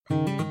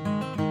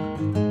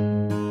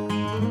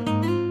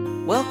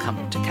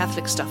Welcome to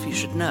Catholic Stuff You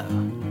Should Know,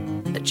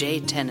 the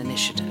J10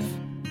 Initiative.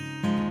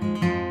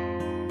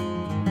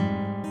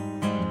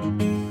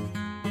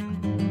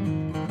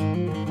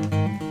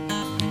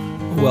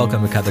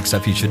 Welcome to Catholic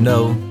Stuff You Should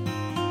Know.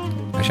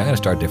 Actually, I'm going to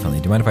start differently.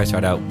 Do you mind if I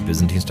start out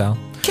Byzantine style?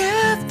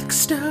 Catholic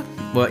stuff.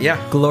 Well,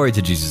 yeah. Glory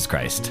to Jesus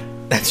Christ.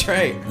 That's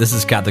right. This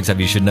is Catholic Stuff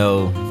You Should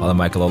Know. Father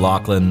Michael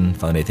O'Loughlin,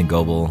 Father Nathan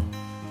Goebel.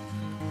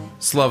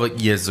 Slava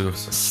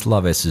Jesus.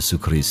 Slava Jesu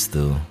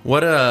Christu.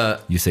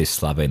 You say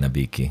Slava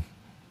Nabiki.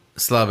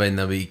 Slava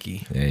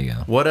Nabiki. There you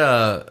go.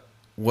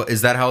 What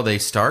is that how they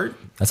start?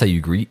 That's how you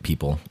greet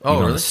people. Oh, really?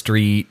 On really? the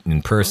street,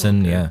 in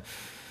person, Okay. yeah.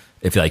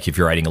 If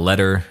you're writing a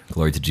letter,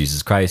 glory to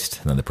Jesus Christ,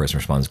 and then the person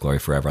responds, glory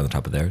forever on the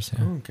top of theirs.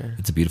 Yeah. Okay.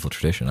 It's a beautiful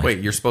tradition. Wait,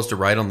 you're supposed to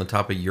write on the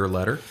top of your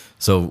letter?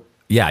 So,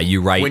 yeah,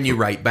 you write... When you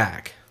write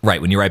back. Right,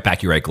 when you write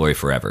back, you write glory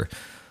forever.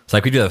 So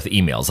like we do that with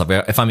emails.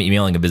 If I'm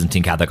emailing a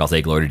Byzantine Catholic, I'll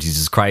say, glory to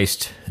Jesus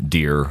Christ,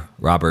 dear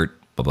Robert,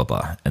 blah, blah,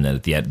 blah. And then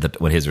at the end,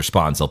 when his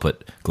response, I'll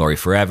put glory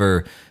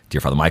forever,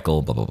 dear Father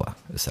Michael, blah, blah, blah,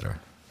 etc.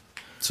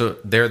 So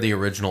they're the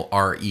original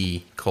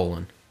RE :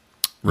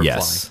 reply.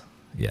 Yes,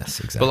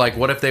 exactly. But like,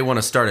 what if they want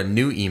to start a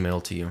new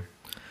email to you?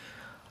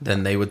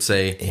 Then they would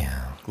say,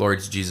 glory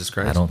to Jesus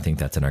Christ. I don't think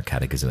that's in our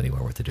catechism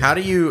anywhere what to do. How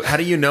do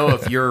you know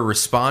if you're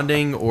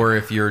responding or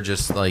if you're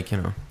just like,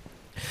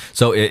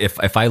 So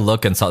if I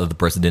look and saw that the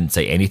person didn't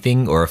say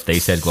anything, or if they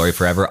said glory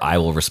forever, I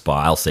will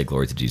respond. I'll say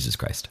glory to Jesus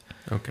Christ.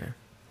 Okay.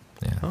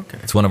 Yeah. Okay.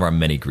 It's one of our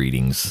many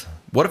greetings.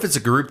 What if it's a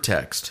group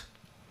text?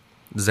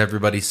 Does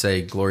everybody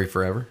say glory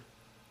forever?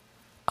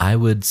 I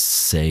would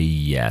say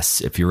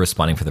yes. If you're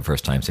responding for the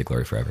first time, say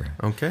glory forever.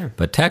 Okay.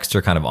 But texts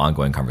are kind of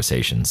ongoing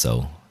conversations, so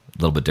a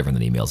little bit different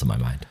than emails in my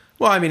mind.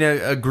 Well, I mean,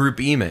 a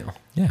group email.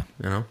 Yeah.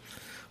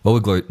 What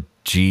would glory...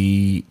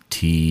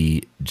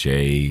 GTJC.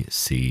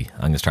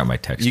 I'm going to start my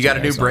text. You got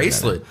a new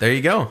bracelet. There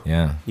you go.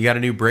 Yeah. You got a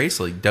new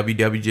bracelet.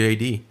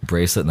 WWJD.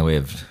 Bracelet in the way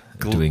of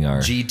doing our...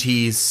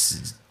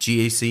 GT's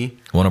GAC.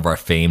 One of our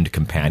famed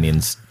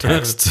companions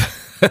texts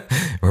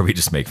where we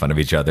just make fun of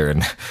each other.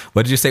 And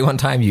what did you say one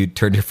time? You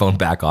turned your phone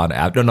back on.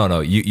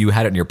 No. You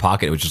had it in your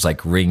pocket. It was just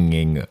like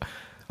ringing...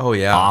 Oh,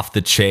 yeah. Off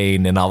the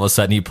chain, and all of a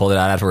sudden you pulled it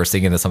out after we're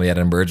thinking that somebody had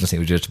an emergency. It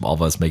was just all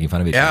of us making fun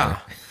of each other. Yeah.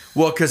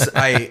 Well, because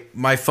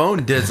my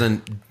phone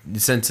doesn't,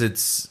 since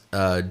it's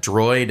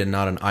Droid and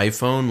not an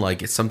iPhone,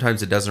 like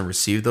sometimes it doesn't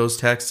receive those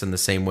texts in the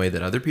same way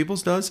that other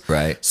people's does.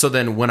 Right. So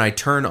then when I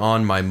turn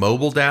on my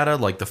mobile data,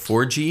 like the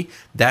 4G,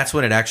 that's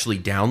when it actually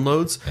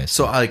downloads.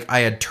 So I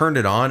had turned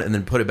it on and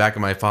then put it back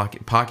in my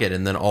pocket,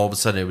 and then all of a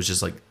sudden it was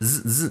just like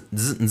zzz,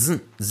 zzz, zzz,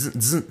 zzz,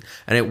 zzz,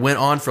 and it went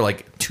on for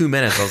like 2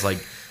 minutes. I was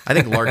like, I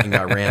think Larkin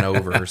got ran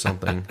over or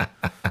something.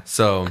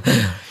 So,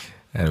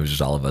 and it was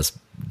just all of us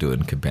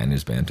doing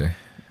companions banter.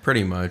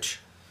 Pretty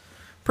much.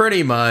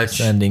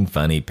 Sending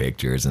funny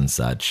pictures and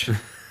such.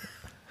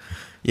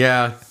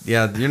 Yeah,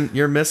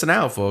 you're missing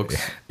out, folks.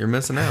 You're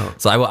missing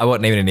out. So I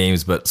won't name any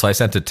names, but so I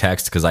sent a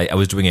text because I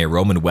was doing a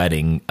Roman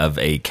wedding of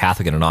a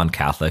Catholic and a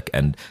non-Catholic,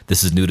 and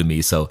this is new to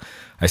me. So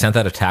I sent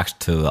that a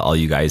text to all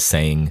you guys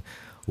saying,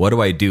 what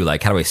do I do?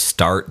 Like, how do I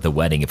start the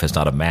wedding if it's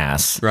not a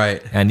mass?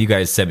 Right. And you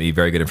guys sent me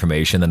very good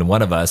information. Then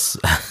one of us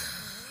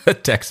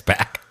texts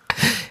back.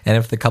 And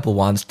if the couple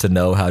wants to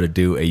know how to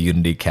do a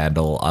unity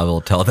candle, I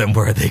will tell them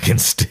where they can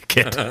stick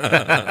it.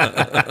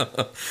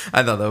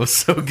 I thought that was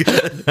so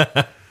good.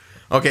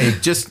 Okay,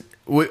 just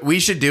we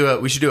should do a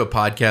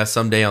podcast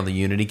someday on the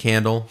unity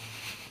candle.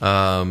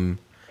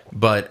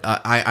 But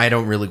I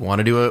don't really want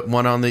to do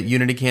one on the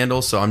unity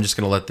candle, so I'm just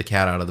going to let the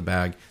cat out of the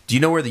bag. Do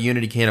you know where the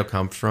unity candle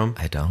comes from?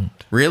 I don't.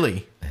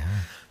 Really?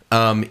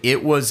 Yeah.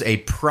 It was a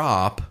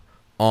prop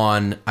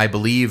on, I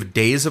believe,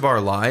 Days of Our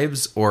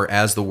Lives or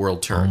As the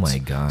World Turns. Oh my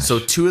gosh. So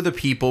two of the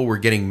people were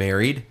getting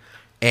married,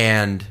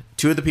 and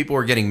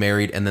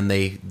then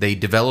they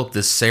developed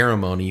this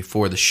ceremony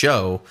for the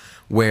show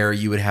where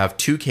you would have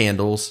two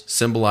candles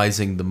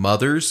symbolizing the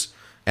mothers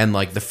and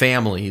like the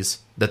families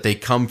that they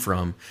come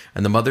from,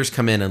 and the mothers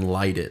come in and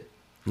light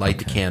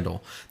the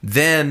candle.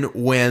 Then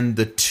when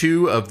the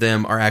two of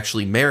them are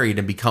actually married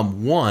and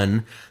become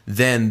one,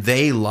 then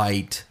they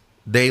light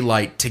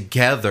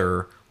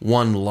together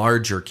one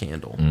larger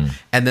candle,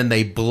 and then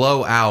they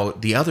blow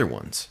out the other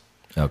ones.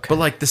 Okay. But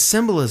like the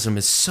symbolism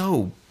is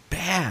so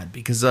bad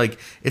because like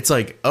it's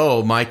like,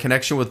 oh, my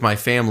connection with my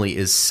family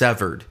is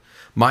severed.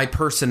 My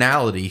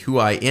personality, who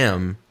I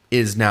am,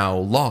 is now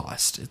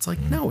lost. It's like,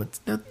 no,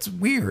 that's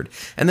weird.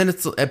 And then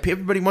it's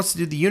everybody wants to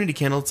do the unity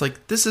candle. It's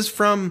like this is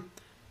from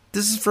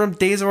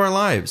Days of Our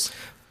Lives.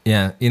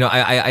 Yeah,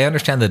 I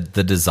understand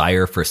the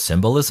desire for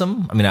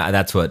symbolism. I mean,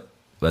 that's what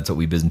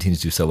we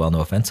Byzantines do so well. No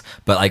offense,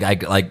 but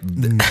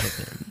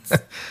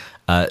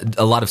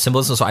a lot of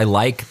symbolism. So I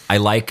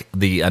like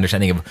the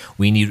understanding of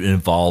we need to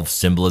involve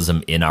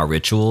symbolism in our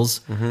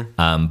rituals.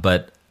 Mm-hmm.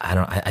 But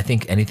I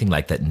think anything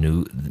like that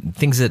new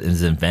things that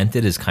is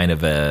invented is kind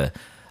of a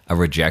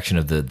rejection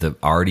of the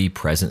already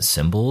present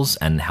symbols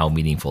and how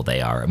meaningful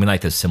they are. I mean,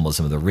 like the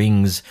symbolism of the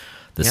rings,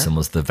 the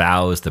symbols, the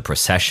vows, the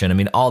procession. I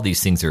mean, all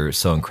these things are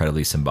so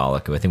incredibly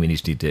symbolic. I think we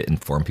just need to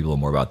inform people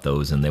more about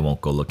those, and they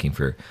won't go looking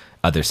for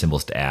other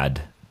symbols to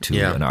add to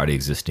an already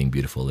existing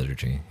beautiful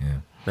liturgy. Yeah.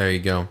 There you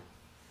go.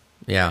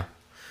 Yeah.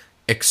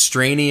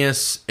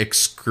 Extraneous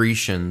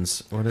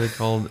excretions. What are they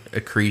called?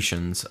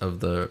 Accretions of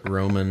the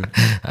Roman.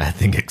 I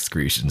think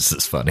excretions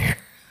is funnier.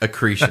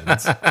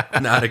 Accretions,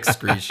 not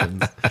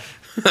excretions.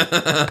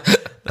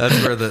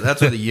 That's where the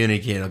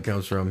unicandle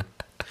comes from.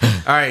 All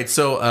right,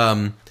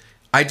 so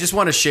I just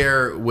want to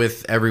share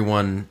with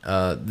everyone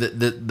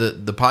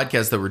the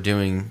podcast that we're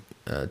doing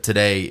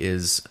today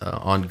is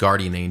on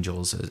guardian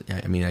angels.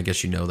 I mean, I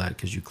guess you know that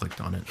because you clicked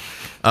on it.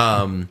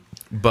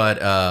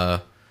 But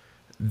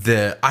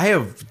I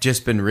have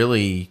just been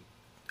really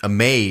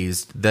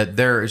amazed that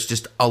there is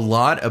just a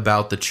lot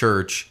about the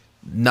church.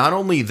 Not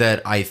only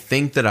that I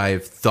think that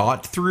I've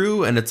thought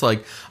through, and it's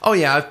like, oh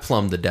yeah, I've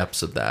plumbed the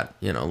depths of that.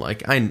 You know,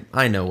 like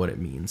I know what it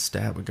means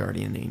to have a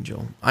guardian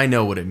angel. I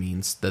know what it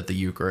means that the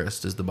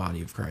Eucharist is the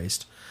body of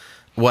Christ.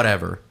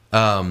 Whatever.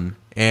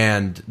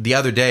 And the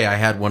other day I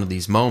had one of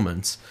these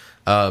moments.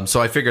 So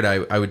I figured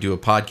I would do a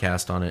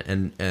podcast on it.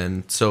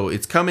 And so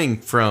it's coming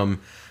from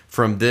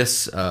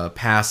this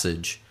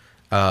passage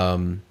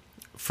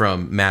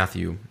from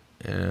Matthew.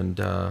 And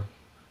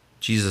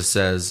Jesus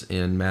says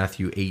in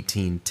Matthew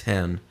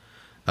 18:10,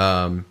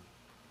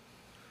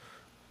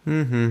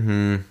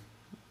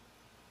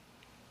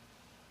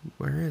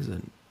 where is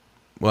it?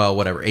 Well,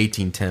 whatever,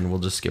 18:10, we'll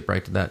just skip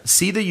right to that.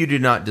 See that you do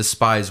not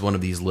despise one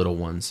of these little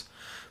ones.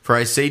 For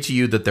I say to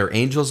you that their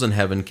angels in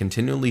heaven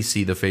continually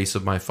see the face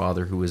of my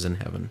Father who is in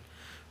heaven.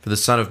 For the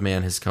Son of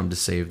Man has come to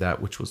save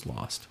that which was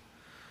lost.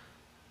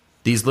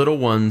 These little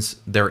ones,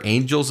 their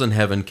angels in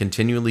heaven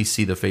continually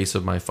see the face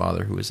of my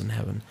Father who is in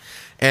heaven.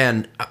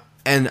 And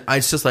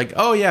it's just like,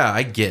 oh yeah,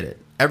 I get it.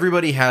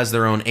 Everybody has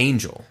their own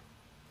angel.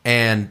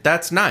 And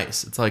that's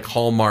nice. It's like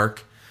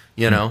Hallmark,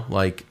 you know,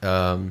 like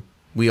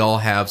we all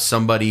have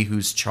somebody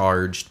who's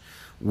charged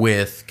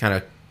with kind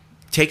of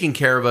taking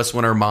care of us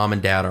when our mom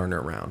and dad aren't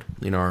around.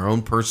 You know, our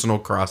own personal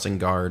crossing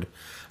guard,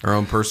 our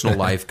own personal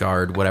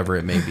lifeguard, whatever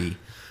it may be.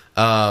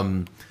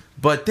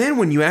 But then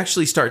when you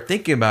actually start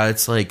thinking about it,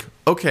 it's like,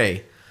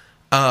 okay,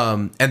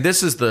 and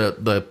this is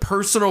the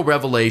personal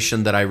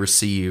revelation that I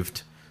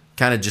received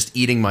kind of just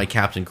eating my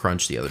Captain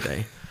Crunch the other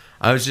day.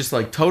 I was just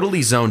like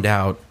totally zoned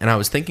out, and I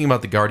was thinking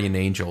about the guardian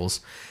angels,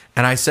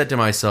 and I said to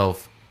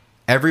myself,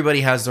 everybody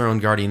has their own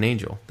guardian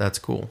angel. That's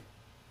cool.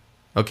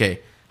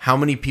 Okay, how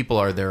many people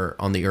are there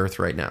on the earth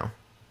right now?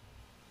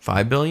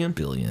 5 billion?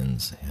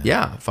 Billions.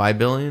 Yeah, 5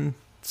 billion,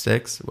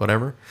 6,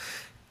 whatever.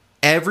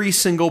 Every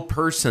single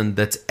person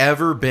that's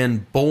ever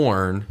been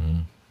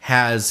born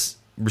has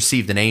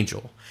received an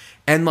angel.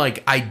 And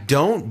like, I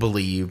don't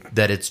believe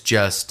that it's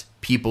just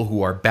people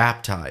who are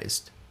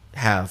baptized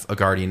have a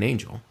guardian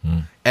angel.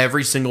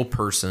 Every single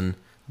person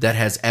that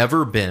has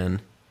ever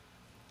been,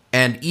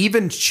 and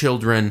even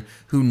children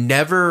who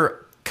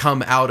never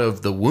come out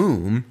of the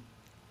womb,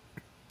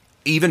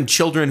 even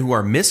children who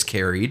are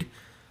miscarried,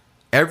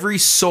 every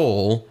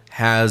soul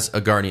has a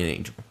guardian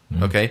angel.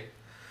 Okay?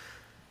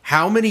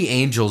 How many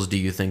angels do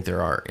you think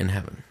there are in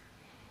heaven?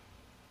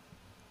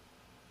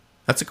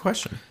 That's a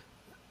question.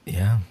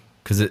 Yeah.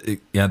 Because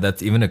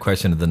that's even a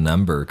question of the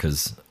number,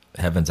 because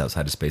heaven's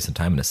outside of space and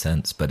time in a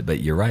sense, but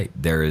you're right.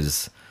 There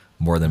is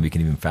more than we can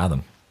even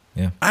fathom.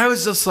 Yeah. I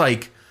was just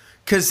like,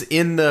 because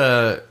in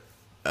the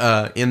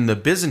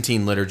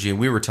Byzantine liturgy, and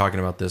we were talking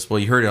about this. Well,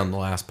 you heard it on the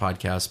last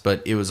podcast,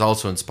 but it was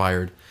also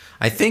inspired,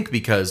 I think,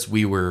 because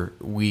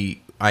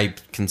I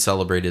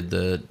celebrated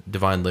the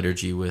Divine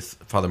Liturgy with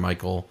Father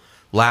Michael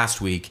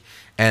last week,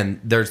 and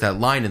there's that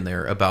line in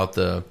there about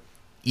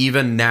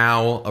even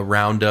now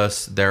around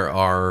us there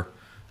are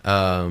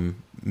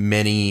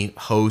many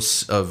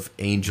hosts of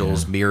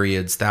angels,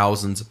 myriads,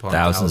 thousands upon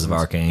thousands of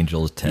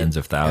archangels, tens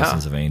of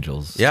thousands of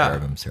angels,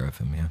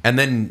 seraphim. Yeah, and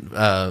then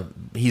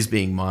he's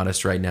being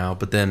modest right now,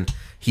 but then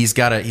he's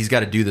got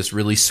to do this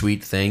really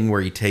sweet thing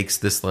where he takes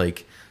this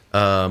like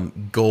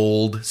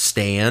gold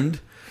stand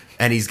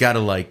and he's got to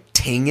like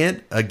ting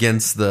it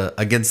against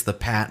the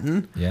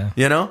paten. Yeah,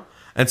 you know.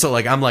 And so,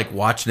 like, I'm, like,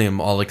 watching him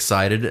all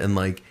excited, and,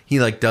 like, he,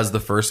 like, does the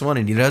first one,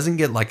 and he doesn't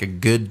get, like, a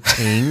good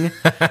ting,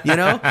 you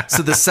know?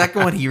 So the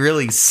second one, he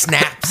really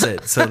snaps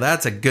it. So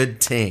that's a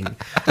good ting.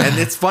 And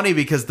it's funny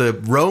because the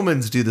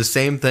Romans do the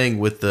same thing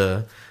with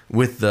the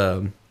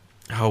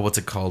what's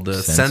it called?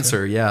 The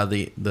censer. Yeah,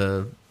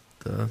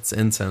 it's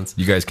incense.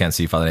 You guys can't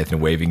see Father Nathan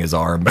waving his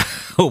arm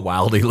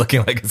wildly,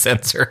 looking like a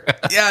censer.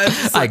 Yeah,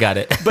 like, I got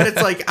it. But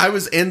it's like I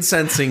was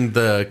incensing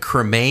the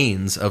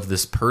cremains of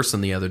this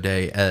person the other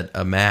day at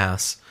a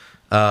mass,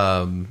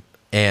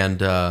 and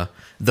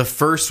the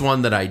first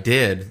one that I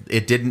did,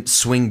 it didn't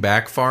swing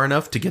back far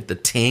enough to get the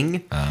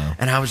ting,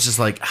 and I was just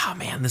like, "Oh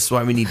man, this is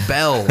why we need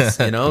bells,"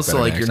 you know. So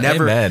like you're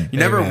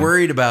never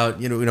worried about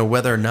you know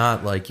whether or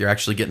not like you're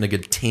actually getting a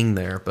good ting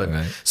there. But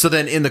so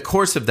then in the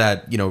course of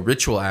that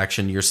ritual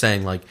action, you're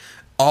saying like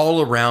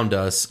all around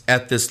us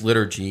at this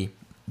liturgy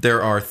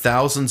there are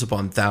thousands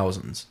upon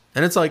thousands,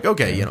 and it's like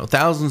okay,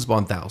 thousands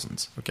upon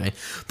thousands. Okay,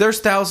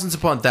 there's thousands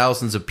upon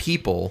thousands of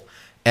people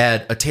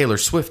at a Taylor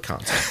Swift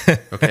concert,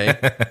 okay?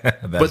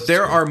 But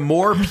there are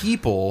more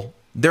people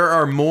there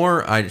are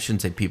more. I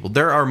shouldn't say people.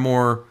 There are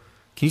more.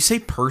 Can you say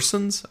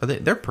persons?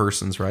 They're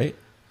persons, right?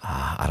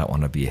 I don't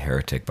want to be a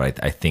heretic, but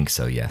I think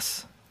so.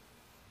 Yes.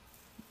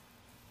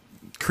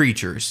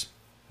 Creatures.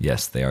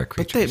 Yes, they are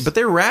creatures. But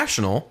they're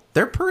rational.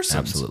 They're persons.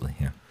 Absolutely.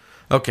 Yeah.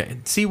 Okay.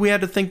 See, we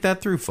had to think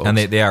that through, folks. And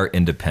they are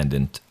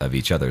independent of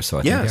each other, so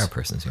I think Yes. they are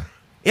persons. Yeah.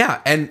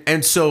 Yeah,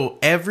 and so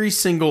every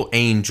single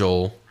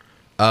angel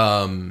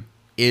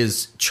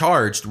is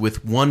charged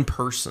with one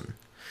person.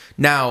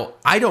 Now,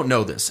 I don't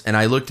know this, and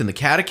I looked in the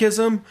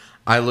Catechism,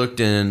 I looked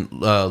in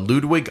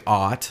Ludwig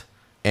Ott,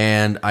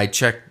 and I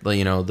checked,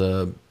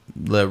 the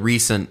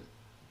recent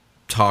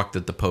talk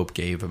that the Pope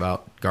gave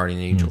about guardian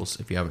angels.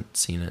 If you haven't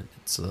seen it,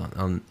 it's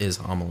on his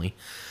homily.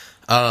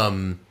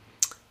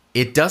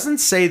 It doesn't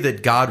say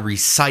that God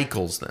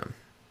recycles them.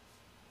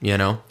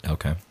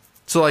 Okay.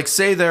 So,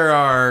 say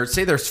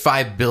there's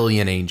 5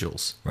 billion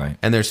angels, Right.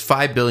 And there's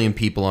 5 billion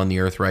people on the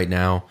earth right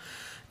now,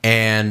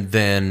 and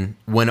then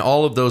when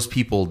all of those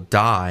people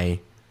die,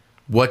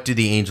 what do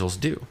the angels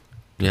do?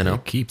 They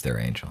keep their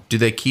angel. Do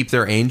they keep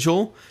their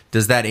angel?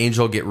 Does that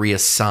angel get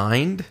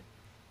reassigned?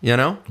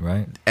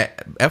 Right.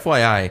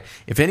 FYI,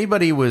 if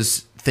anybody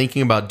was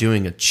thinking about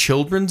doing a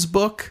children's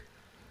book,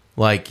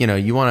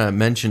 you want to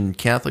mention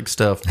Catholic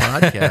Stuff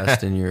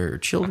podcast in your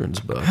children's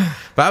book.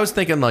 But I was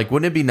thinking,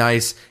 wouldn't it be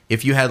nice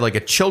if you had a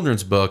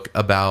children's book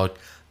about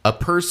a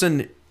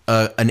person,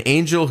 an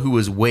angel who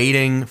was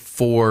waiting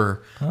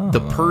for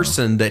the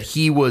person that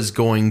he was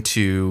going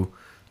to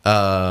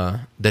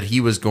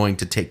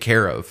take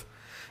care of,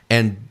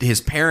 and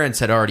his parents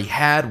had already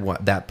had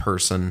that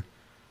person.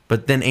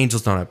 But then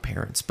angels don't have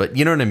parents. But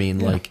you know what I mean?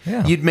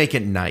 Yeah. You'd make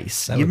it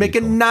nice. That You'd would make be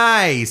it cool.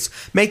 nice.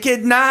 Make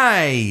it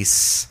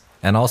nice.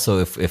 And also,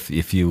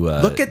 if you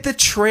Look at the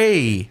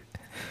tray.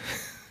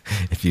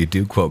 if you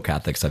do quote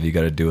Catholic stuff, you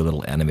got to do a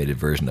little animated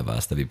version of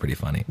us. That'd be pretty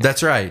funny.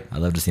 That's right. I'd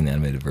love to see an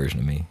animated version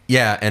of me.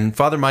 Yeah, and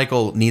Father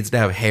Michael needs to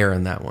have hair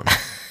in that one.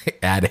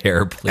 Add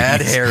hair, please.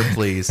 Add hair,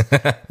 please.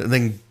 And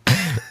then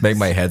Make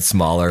my head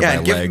smaller, my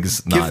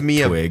legs not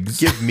twigs.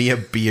 Give me a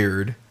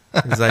beard,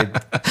 because I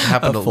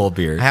happen A full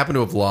beard. I happen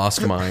to have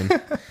lost mine.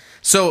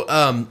 So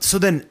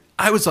then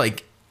I was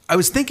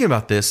thinking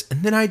about this,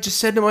 and then I just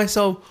said to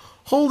myself,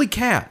 "Holy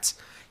cats!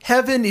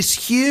 Heaven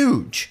is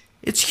huge.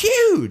 It's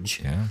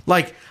huge." Yeah.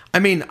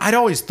 I'd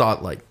always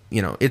thought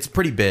it's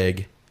pretty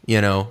big.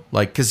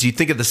 Because you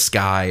think of the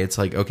sky, it's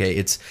okay,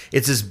 it's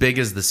as big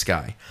as the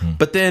sky.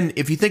 But then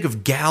if you think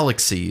of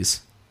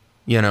galaxies,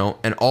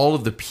 and all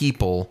of the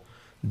people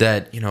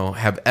that,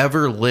 have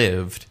ever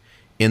lived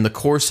in the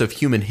course of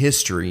human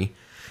history,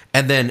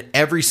 and then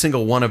every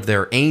single one of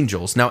their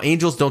angels. Now,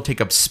 angels don't take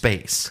up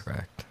space.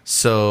 Correct.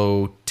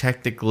 So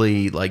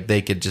technically,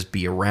 they could just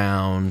be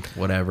around,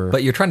 whatever.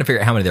 But you're trying to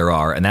figure out how many there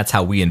are, and that's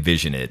how we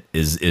envision it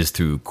is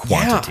through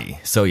quantity. Yeah.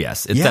 So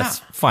yes, that's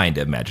fine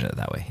to imagine it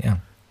that way. Yeah.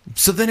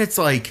 So then it's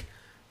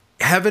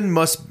heaven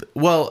must.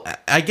 Well,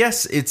 I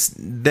guess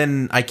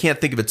then I can't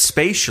think of it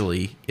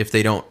spatially if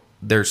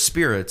they're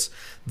spirits.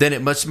 Then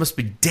it must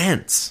be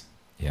dense.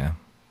 Yeah.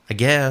 I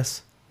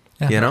guess.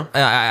 Yeah.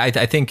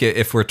 I think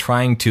if we're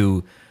trying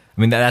to,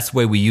 that's the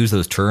way we use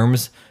those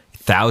terms.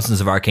 Thousands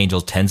of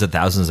archangels, tens of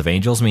thousands of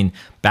angels.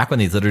 Back when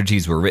these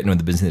liturgies were written, when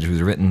the Byzantine liturgies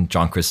were written,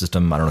 John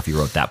Chrysostom, I don't know if he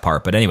wrote that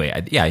part, but anyway,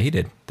 he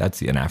did. That's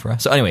the anaphora.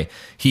 So anyway,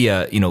 he,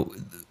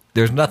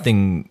 there's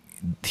nothing.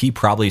 He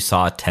probably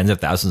saw tens of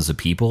thousands of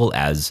people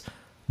as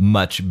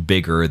much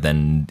bigger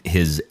than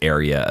his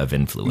area of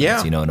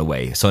influence, in a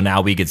way. So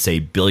now we could say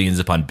billions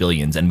upon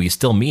billions, and we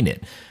still mean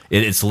it.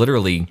 It's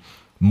literally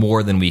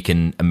more than we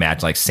can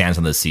imagine, like sands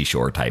on the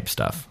seashore type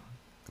stuff.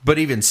 But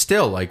even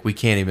still, we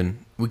can't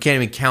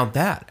even count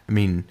that.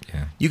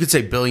 You could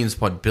say billions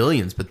upon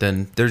billions, but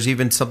then there's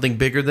even something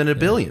bigger than a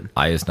billion.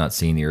 Eye is not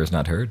seen, ear is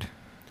not heard.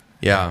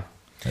 Yeah.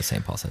 As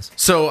St. Paul says.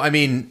 So,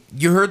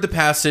 you heard the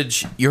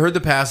passage. You heard the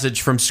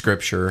passage from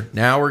Scripture.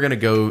 Now we're gonna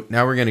go.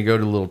 Now we're gonna go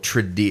to a little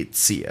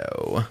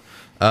traditio.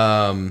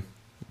 I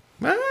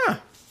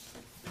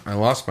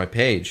lost my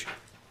page.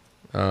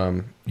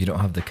 You don't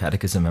have the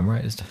catechism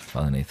memorized,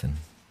 Father Nathan?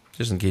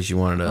 Just in case you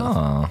wanted a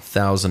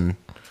 1,000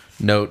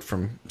 note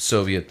from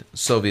Soviet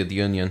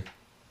Union.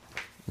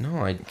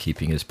 No,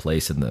 Keeping his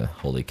place in the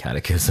Holy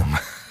Catechism.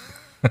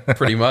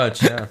 pretty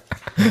much. Yeah,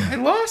 I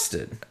lost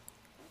it.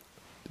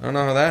 I don't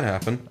know how that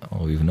happened.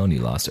 Oh, we've known you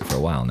lost it for a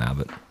while now,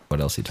 but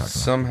what else are you talking about?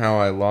 Somehow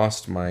I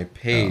lost my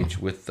page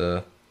with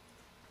the...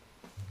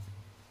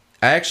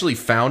 I actually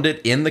found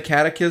it in the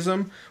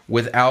catechism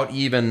without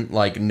even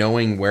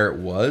knowing where it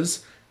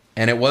was.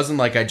 And it wasn't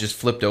like I just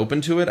flipped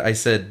open to it. I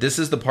said, this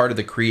is the part of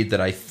the creed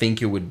that I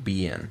think it would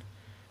be in.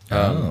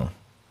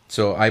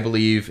 So I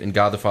believe in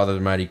God the Father, the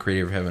mighty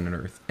creator of heaven and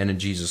earth, and in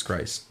Jesus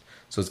Christ.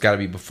 So it's got to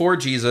be before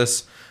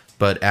Jesus,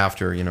 but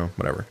after,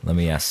 whatever. Let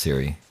me ask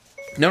Siri.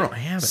 No, I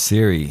haven't.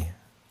 Siri,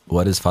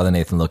 what is Father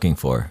Nathan looking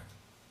for?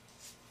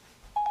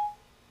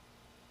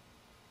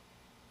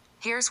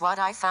 Here's what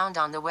I found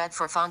on the web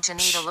for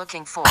Fontanita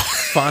looking for.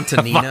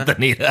 Fontanina.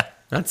 Fontanita.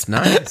 That's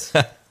nice.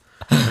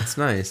 That's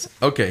nice.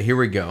 Okay, here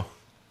we go.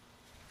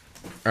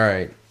 All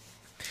right.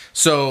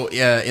 So,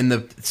 in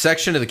the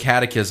section of the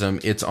Catechism,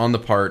 it's on the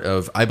part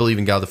of, I believe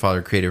in God the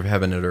Father, creator of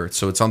heaven and earth.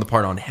 So it's on the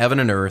part on heaven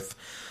and earth,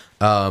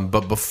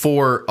 but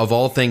before, of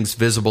all things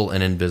visible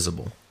and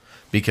invisible.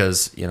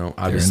 Because,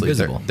 obviously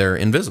they're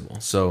invisible.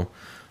 So,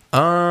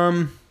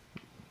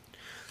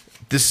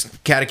 this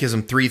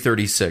Catechism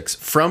 336.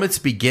 From its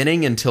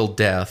beginning until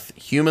death,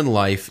 human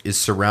life is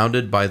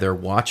surrounded by their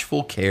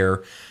watchful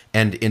care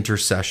and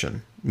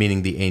intercession,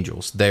 meaning the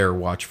angels. Their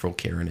watchful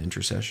care and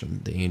intercession,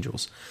 the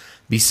angels.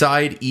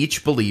 Beside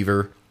each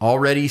believer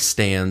already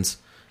stands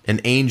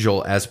an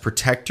angel as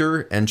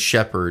protector and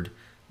shepherd,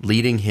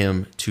 leading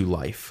him to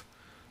life.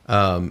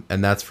 And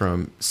that's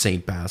from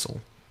St.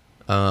 Basil.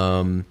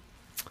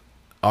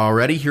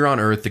 Already here on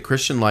earth, the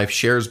Christian life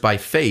shares by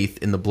faith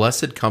in the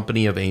blessed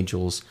company of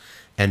angels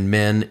and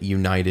men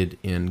united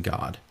in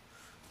God.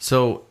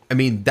 So, I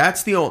mean,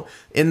 that's the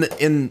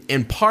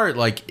in part,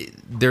 like,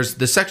 there's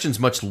the section's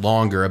much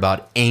longer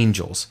about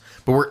angels,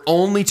 but we're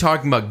only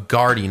talking about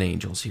guardian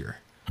angels here.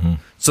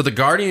 So the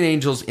guardian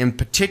angels in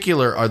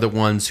particular are the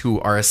ones who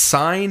are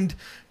assigned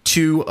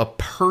to a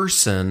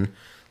person,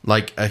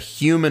 like a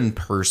human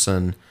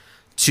person,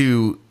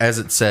 to, as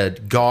it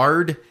said,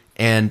 guard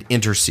and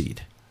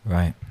intercede.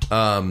 Right.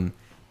 And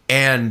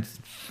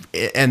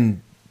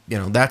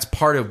that's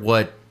part of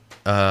what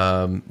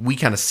we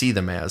kind of see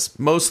them as.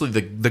 Mostly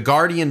the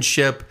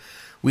guardianship,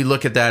 we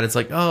look at that, it's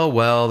like, oh,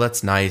 well,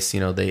 that's nice.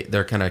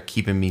 They're kind of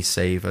keeping me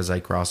safe as I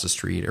cross the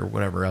street or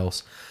whatever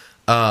else.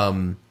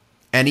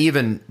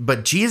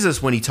 But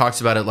Jesus, when he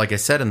talks about it, like I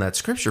said in that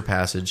scripture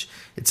passage,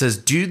 it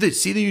says, see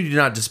that you do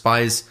not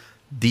despise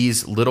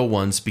these little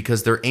ones,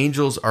 because their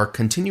angels are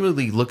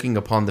continually looking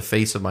upon the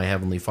face of my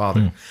heavenly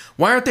Father.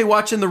 Why aren't they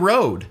watching the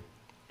road?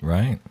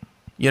 Right.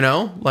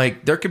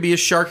 Like, there could be a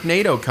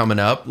Sharknado coming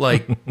up.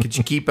 Like, could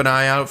you keep an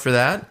eye out for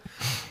that?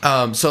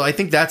 So I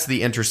think that's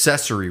the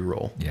intercessory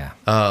role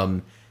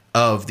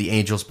of the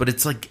angels. But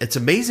it's like, it's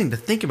amazing to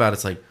think about.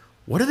 It's like,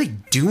 what are they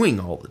doing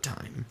all the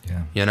time?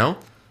 Yeah.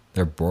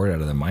 They're bored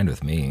out of their mind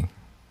with me.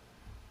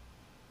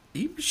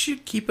 You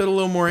should keep it a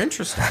little more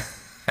interesting.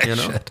 I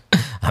should.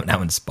 I'm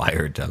now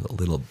inspired to have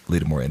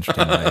lead a more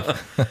interesting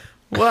life.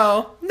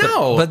 Well,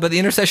 no. But the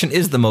intercession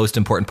is the most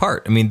important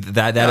part. I mean,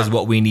 that is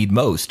what we need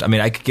most. I mean,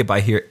 I could get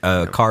by here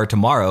car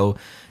tomorrow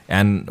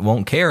and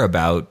won't care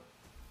about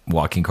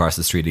walking across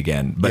the street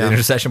again. But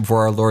intercession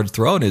before our Lord's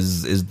throne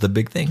is the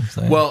big thing.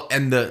 So, well,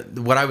 and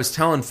what I was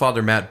telling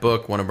Father Matt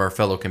Book, one of our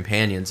fellow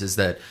companions, is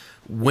that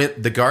when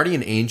the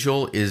guardian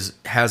angel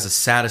has a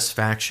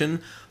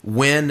satisfaction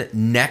when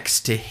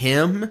next to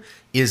him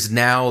is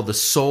now the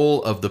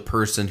soul of the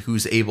person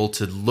who's able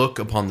to look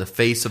upon the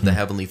face of the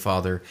Heavenly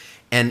Father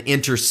and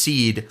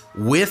intercede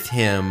with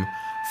him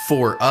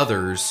for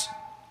others,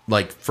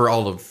 like for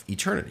all of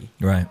eternity.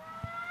 Right.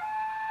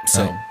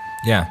 So,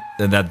 yeah,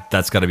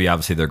 that's got to be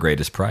obviously their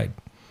greatest pride.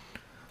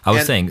 I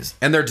was saying,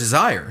 and their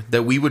desire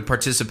that we would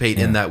participate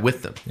in that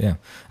with them. Yeah,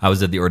 I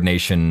was at the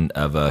ordination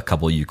of a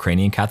couple of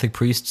Ukrainian Catholic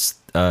priests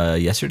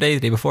yesterday, the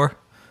day before,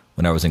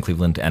 when I was in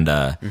Cleveland, and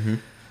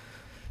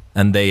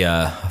they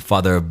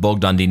Father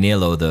Bogdan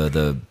Danilo,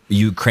 the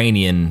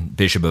Ukrainian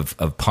Bishop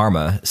of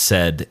Parma,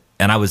 said,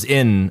 and I was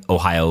in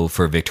Ohio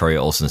for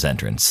Victoria Olsen's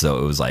entrance, so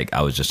it was like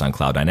I was just on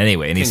cloud nine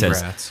anyway. And he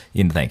says,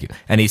 "Thank you."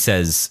 And he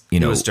says,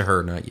 it was to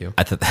her, not you.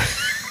 I thought,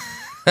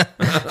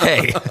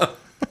 hey.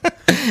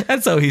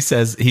 And so he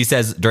says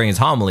during his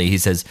homily, he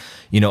says,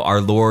 our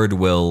Lord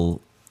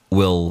will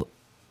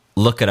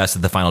look at us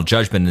at the final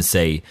judgment and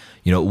say,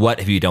 what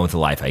have you done with the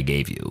life I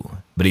gave you?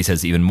 But he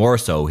says even more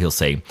so, he'll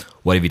say,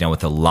 what have you done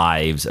with the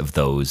lives of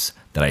those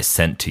that I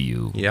sent to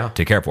you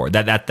to care for?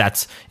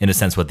 That's in a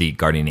sense what the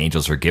guardian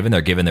angels are given.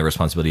 They're given the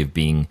responsibility of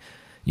being,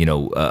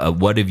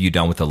 what have you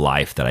done with the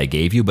life that I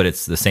gave you? But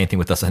it's the same thing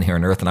with us on here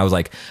on earth. And I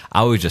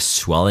was just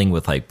swelling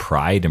with like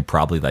pride and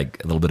probably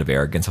like a little bit of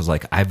arrogance. I was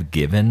like, I've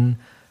given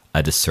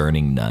a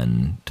discerning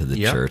nun to the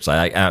church.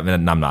 I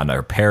mean, I'm not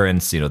her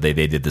parents. They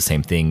did the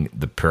same thing.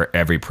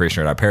 Every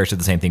parishioner at our parish did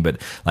the same thing.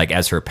 But like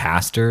as her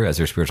pastor, as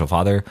her spiritual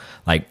father,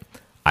 like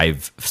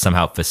I've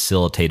somehow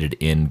facilitated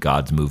in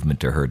God's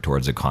movement to her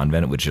towards a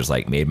convent, which just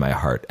like made my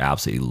heart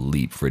absolutely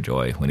leap for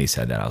joy when he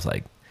said that. I was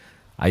like,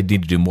 I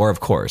need to do more,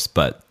 of course,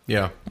 but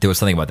there was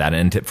something about that.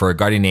 And for a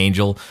guardian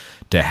angel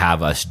to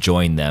have us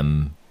join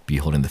them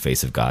beholding the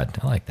face of God,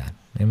 I like that.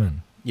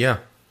 Amen. Yeah.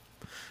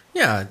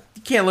 Yeah.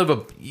 You can't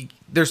live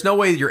there's no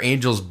way your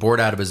angel's bored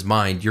out of his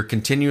mind. You're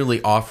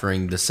continually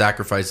offering the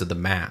sacrifice of the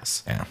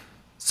Mass. Yeah.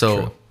 So,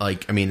 true.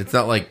 Like, I mean, it's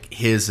not like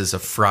his is a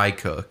fry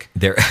cook.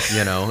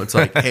 It's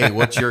like, hey,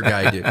 what's your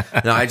guy do?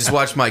 No, I just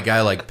watched my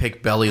guy like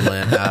pick belly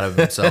lint out of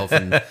himself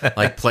and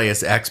like play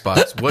his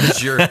Xbox. What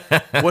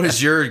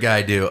does your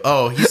guy do?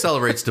 Oh, he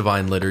celebrates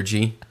Divine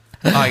Liturgy.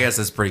 Oh, I guess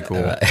that's pretty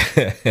cool.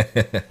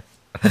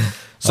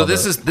 So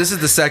this is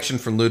the section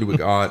from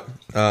Ludwig Ott.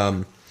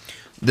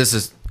 This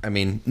is, I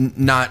mean,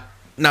 not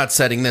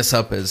setting this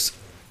up as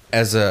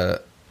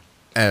the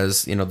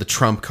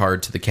trump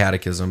card to the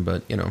catechism,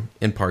 but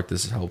in part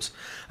this helps.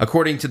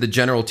 According to the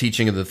general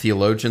teaching of the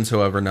theologians,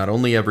 however, not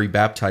only every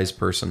baptized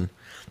person,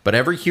 but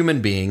every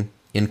human being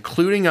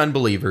including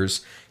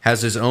unbelievers,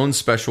 has his own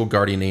special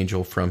guardian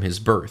angel from his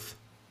birth.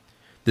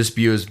 This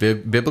view is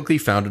biblically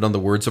founded on the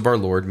words of our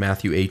Lord,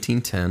 Matthew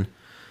 18:10,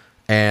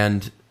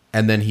 and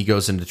then he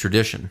goes into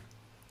tradition.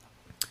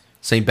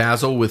 St.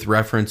 Basil, with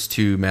reference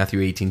to Matthew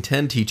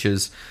 18:10,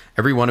 teaches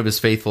every one of his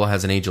faithful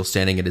has an angel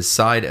standing at his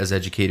side as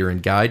educator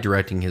and guide,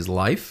 directing his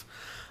life.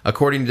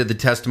 According to the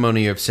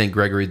testimony of St.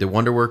 Gregory the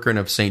Wonderworker and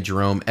of St.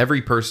 Jerome,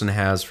 every person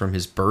has from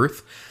his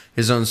birth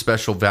his own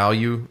special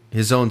value,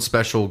 his own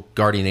special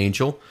guardian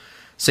angel.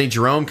 St.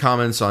 Jerome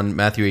comments on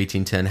Matthew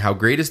 18:10, how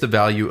great is the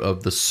value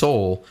of the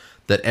soul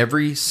that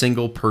every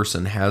single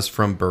person has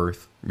from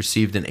birth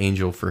received an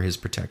angel for his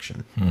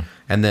protection.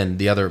 And then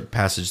the other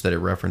passage that it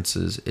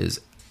references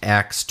is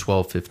Acts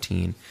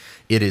 12:15.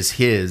 It is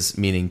his,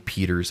 meaning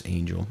Peter's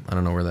angel. I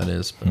don't know where that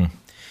is. But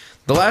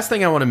the last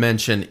thing I want to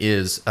mention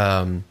is,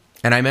 and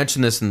I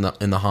mentioned this in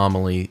the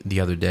homily the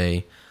other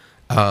day,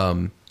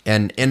 and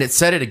it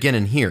said it again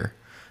in here.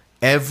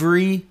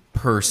 Every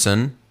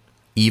person,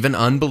 even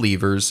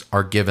unbelievers,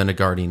 are given a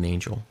guardian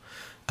angel.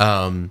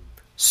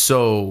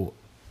 So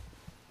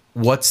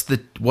what's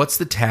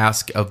the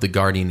task of the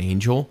guardian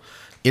angel?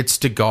 It's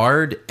to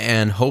guard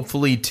and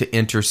hopefully to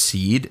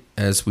intercede,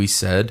 as we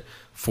said,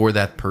 for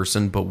that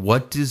person. But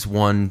what does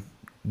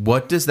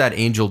that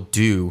angel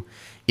do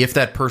if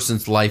that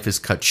person's life is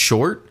cut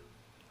short,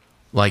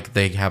 like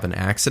they have an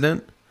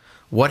accident?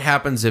 What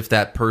happens if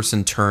that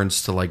person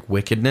turns to like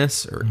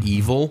wickedness or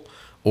evil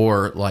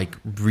or like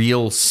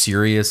real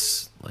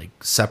serious like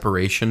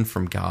separation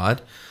from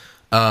God?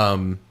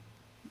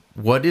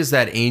 What is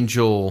that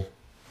angel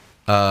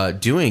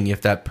doing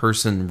if that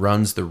person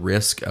runs the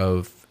risk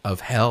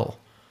of hell,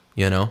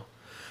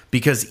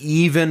 because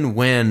even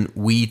when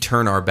we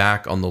turn our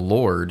back on the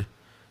Lord,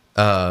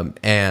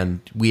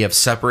 and we have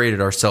separated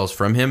ourselves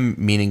from him,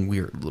 meaning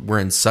we're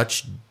in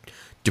such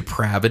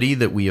depravity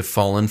that we have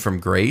fallen from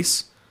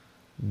grace,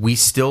 we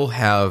still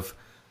have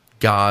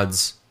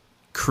God's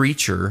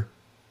creature,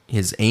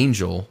 his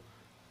angel,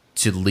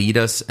 to lead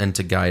us and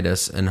to guide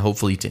us and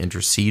hopefully to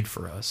intercede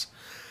for us.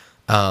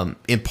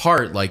 In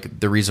part, like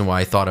the reason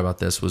why I thought about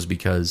this was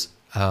because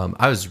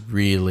I was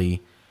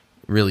really,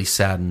 really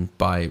saddened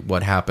by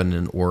what happened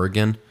in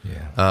Oregon.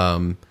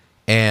 Yeah.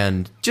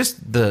 And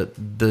just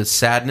the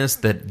sadness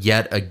that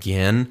yet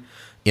again,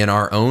 in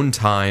our own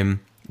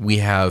time, we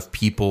have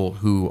people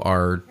who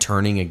are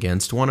turning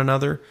against one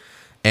another.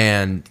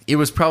 And it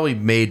was probably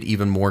made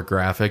even more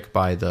graphic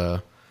by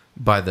the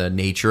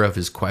nature of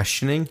his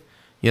questioning.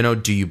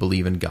 Do you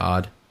believe in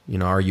God?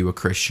 Are you a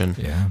Christian?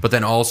 Yeah. But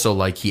then also,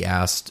 like, he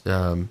asked,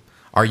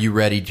 are you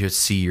ready to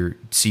see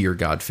your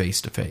God face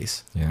to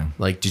face? Yeah.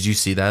 Like, did you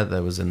see that?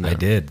 That was in the I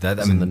did. That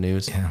was in the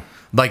news. Yeah.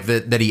 Like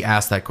that he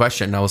asked that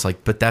question, and I was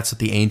like, but that's what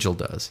the angel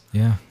does.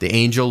 Yeah. The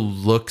angel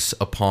looks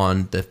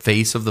upon the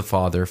face of the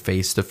Father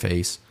face to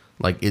face,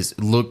 like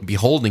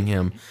beholding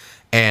him.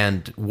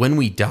 And when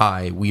we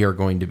die, we are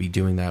going to be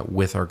doing that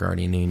with our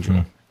guardian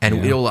angel.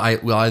 And we'll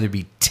either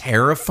be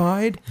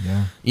terrified,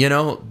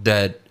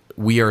 that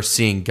we are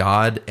seeing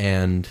God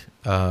and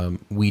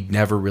we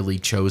never really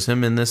chose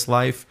him in this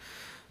life,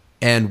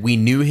 and we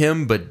knew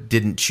him but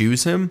didn't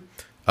choose him,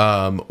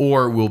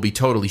 or we'll be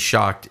totally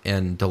shocked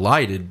and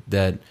delighted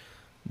that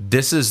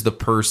this is the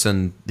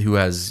person who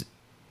has,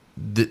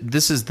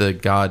 this is the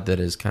God that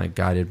has kind of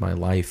guided my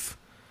life,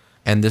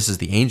 and this is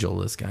the angel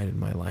that's guided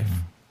my life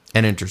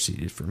and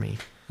interceded for me.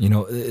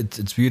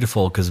 It's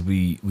beautiful because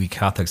we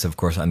Catholics, of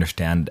course,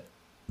 understand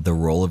the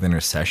role of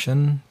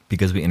intercession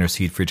because we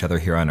intercede for each other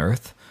here on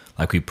earth.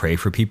 Like we pray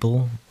for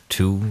people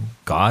to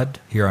God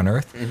here on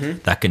earth.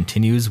 That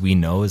continues, we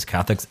know, as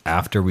Catholics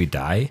after we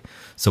die.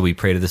 So we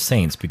pray to the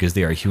saints because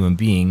they are human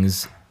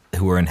beings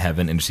who are in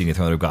heaven interceding at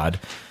the throne of God.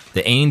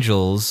 The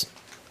angels,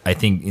 I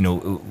think,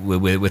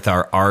 with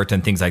our art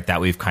and things like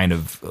that, we've kind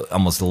of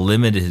almost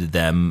limited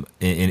them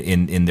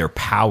in their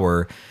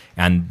power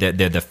and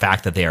the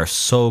fact that they are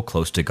so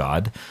close to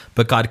God.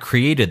 But God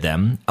created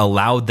them,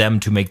 allowed them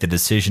to make the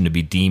decision to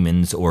be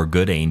demons or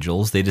good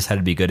angels. They decided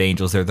to be good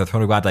angels. They're the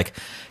throne of God. Like,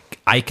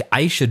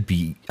 I should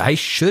be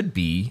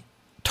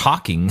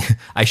talking.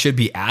 I should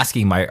be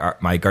asking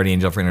my guardian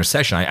angel for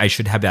intercession. I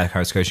should have that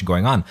conversation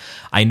going on.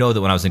 I know that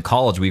when I was in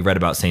college, we read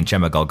about Saint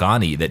Gemma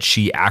Galgani, that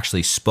she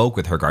actually spoke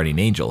with her guardian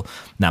angel.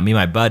 Now, me and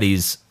my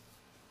buddies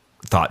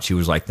thought she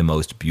was like the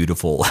most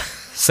beautiful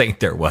saint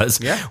there was.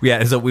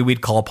 Yeah. So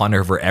we'd call upon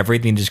her for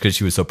everything just because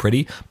she was so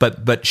pretty.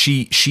 But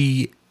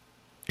she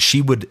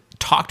would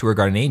talk to her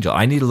guardian angel.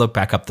 I need to look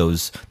back up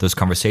those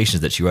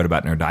conversations that she wrote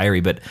about in her diary.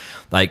 But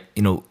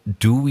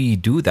do we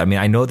do that? I mean,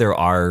 I know there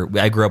are.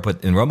 I grew up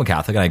in Roman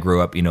Catholic, and I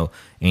grew up,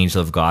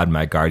 angel of God,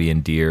 my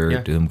guardian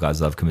dear, to whom God's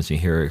love commits me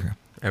here,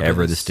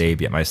 ever this day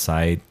be at my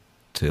side,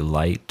 to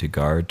light, to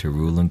guard, to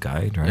rule and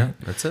guide. Right? Yeah,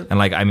 that's it. And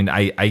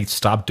I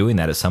stopped doing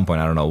that at some point.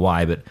 I don't know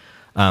why, but.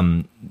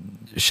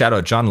 Shout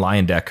out John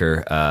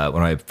Leyendecker,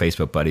 one of my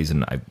Facebook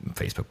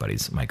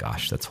buddies, my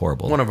gosh, that's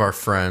horrible. One of our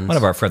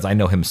friends. I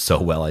know him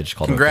so well. I just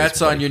called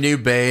Congrats him on your new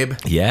babe.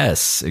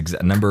 Yes.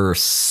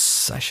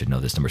 I should know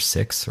this, number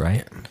 6,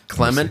 right?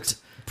 Clement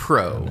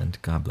Pro. And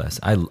God bless.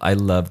 I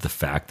love the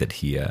fact that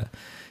he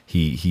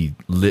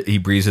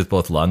breathes with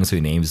both lungs, so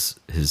he names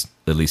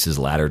at least his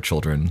latter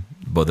children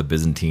both a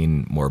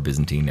more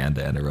Byzantine and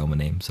a Roman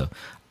name. So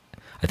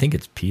I think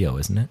it's Pio,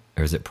 isn't it?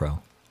 Or is it Pro?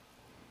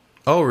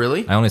 Oh,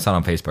 really? I only saw it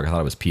on Facebook. I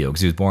thought it was Pio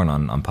because he was born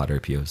on Padre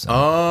Pio's.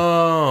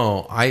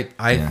 Oh, I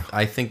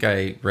Yeah. think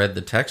I read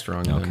the text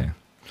wrong. Okay. Then.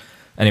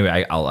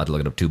 Anyway, I'll have to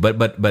look it up too.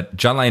 But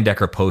John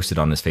Leyendecker posted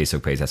on his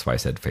Facebook page. That's why I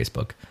said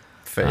Facebook.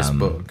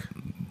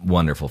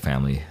 Wonderful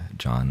family,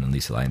 John and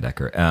Lisa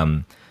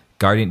Leyendecker.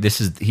 Guardian.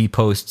 He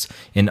posts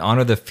in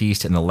honor of the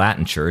feast in the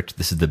Latin Church.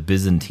 This is the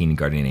Byzantine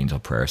guardian angel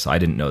prayer. So I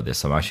didn't know this.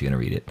 So I'm actually going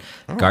to read it.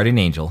 Oh. Guardian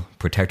angel,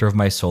 protector of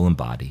my soul and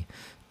body,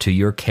 to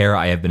your care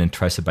I have been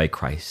entrusted by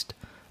Christ.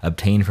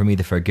 Obtain for me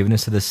the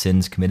forgiveness of the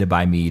sins committed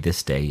by me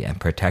this day,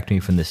 and protect me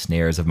from the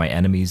snares of my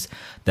enemies,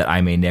 that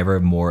I may never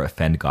more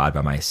offend God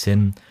by my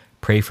sin.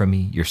 Pray for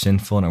me, your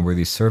sinful and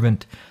unworthy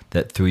servant,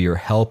 that through your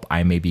help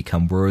I may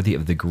become worthy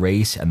of the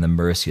grace and the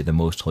mercy of the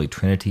most holy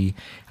Trinity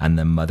and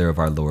the Mother of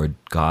our Lord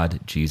God,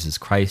 Jesus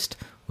Christ,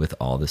 with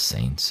all the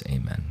saints.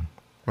 Amen.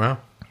 Wow.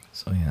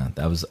 So yeah,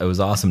 it was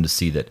awesome to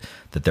see that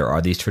there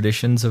are these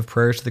traditions of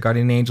prayers to the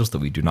guardian angels that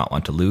we do not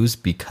want to lose,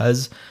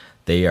 because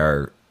they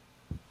are.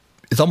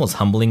 It's almost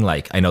humbling.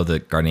 Like, I know the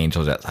guardian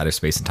angels are outside of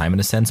space and time in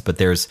a sense, but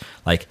there's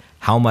like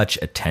how much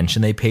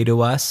attention they pay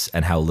to us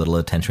and how little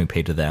attention we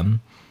pay to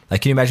them.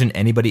 Like, can you imagine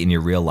anybody in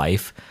your real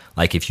life,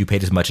 like if you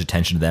paid as much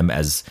attention to them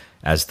as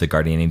the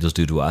guardian angels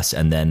do to us,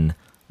 and then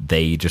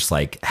they just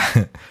like,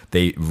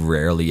 they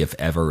rarely, if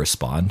ever,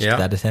 respond to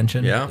that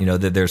attention? Yeah. You know,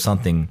 that there's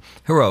something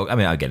heroic. I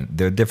mean, again,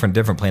 they're different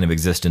plane of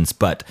existence,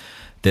 but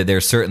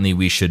there's certainly,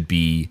 we should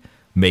be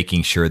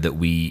making sure that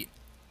we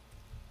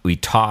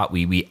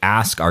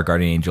ask our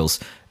guardian angels,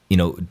 you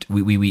know,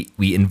 we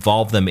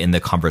involve them in the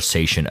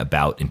conversation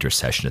about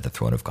intercession at the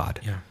throne of God.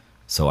 Yeah.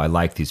 So I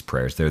like these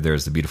prayers.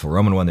 There's the beautiful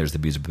Roman one. There's the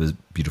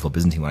beautiful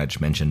Byzantine one I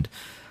just mentioned.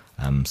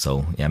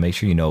 So yeah, make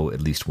sure you know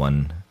at least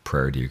one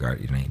prayer to your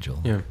guardian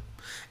angel. Yeah.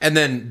 And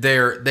then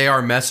they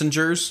are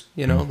messengers,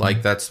 you know,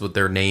 like that's what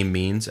their name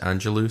means,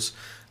 angelus.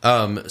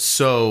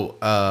 So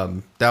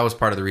that was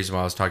part of the reason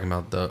why I was talking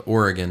about the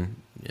Oregon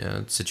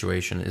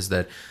situation, is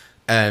that,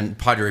 and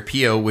Padre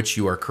Pio, which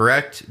you are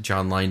correct,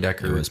 John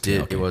Leyendecker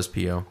it was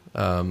Pio.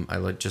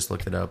 I just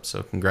looked it up,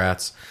 so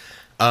congrats.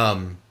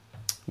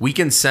 We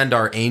can send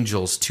our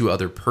angels to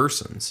other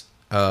persons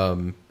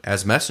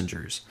as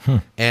messengers.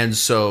 And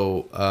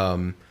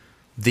so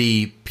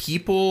the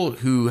people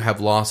who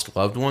have lost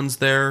loved ones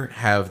there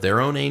have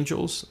their own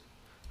angels.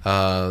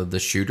 The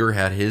shooter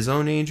had his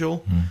own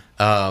angel.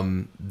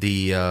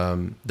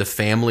 The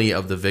family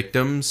of the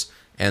victims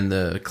and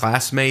the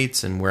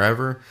classmates and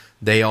wherever,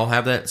 they all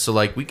have that. So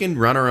like we can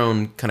run our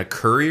own kind of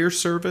courier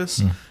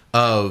service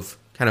of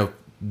kind of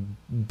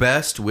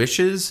best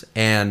wishes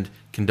and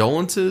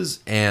condolences,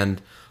 and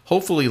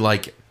hopefully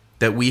like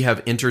that we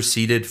have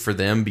interceded for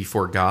them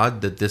before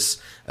God, that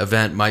this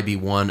event might be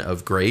one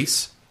of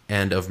grace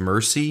and of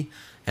mercy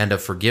and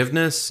of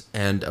forgiveness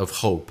and of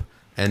hope,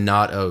 and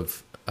not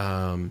of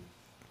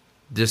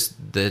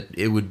just that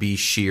it would be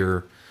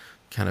sheer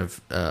kind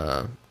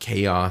of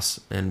chaos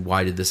and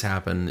why did this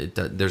happen?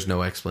 There's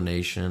no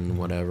explanation,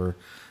 whatever.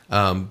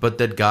 But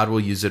that God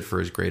will use it for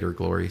His greater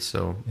glory.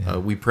 So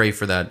we pray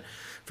for that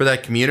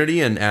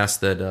community, and ask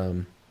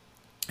that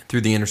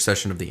through the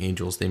intercession of the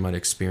angels, they might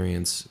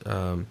experience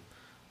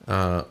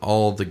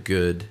all the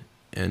good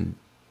and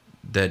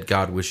that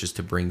God wishes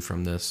to bring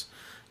from this,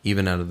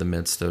 even out of the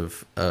midst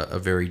of a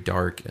very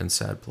dark and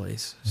sad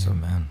place. So,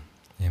 Amen.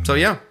 So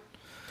yeah.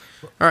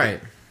 All right.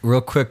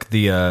 Real quick,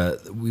 we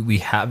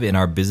have in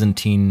our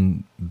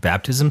Byzantine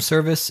baptism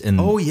service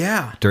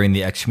during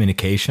the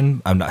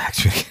excommunication. I'm not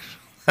excommunication.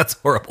 That's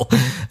horrible.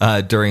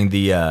 During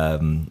the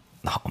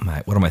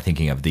what am I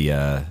thinking of?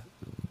 The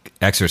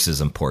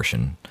exorcism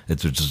portion.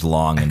 It's just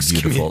long and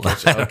beautiful.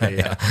 Okay,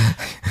 yeah.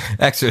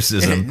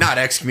 Exorcism. Not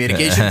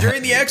excommunication,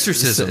 during the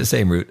exorcism.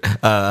 Same root.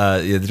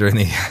 During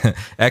the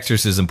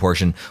exorcism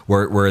portion,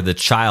 where the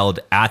child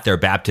at their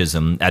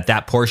baptism, at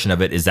that portion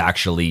of it is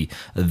actually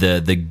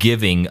the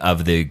giving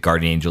of the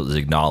guardian angel is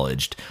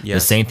acknowledged.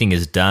 Yes. The same thing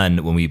is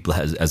done when we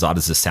bless, as odd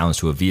as this sounds,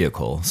 to a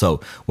vehicle.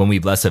 So when we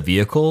bless a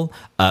vehicle,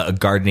 a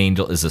guardian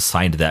angel is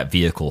assigned to that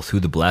vehicle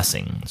through the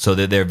blessing. So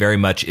that there very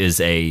much is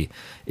a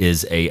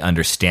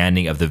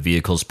understanding of the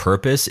vehicle's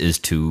purpose is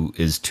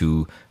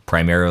to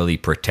primarily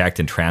protect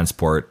and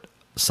transport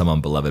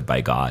someone beloved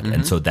by God.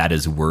 And so that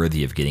is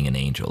worthy of getting an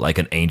angel. Like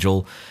an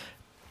angel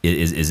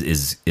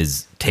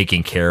is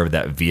taking care of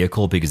that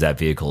vehicle because that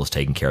vehicle is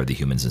taking care of the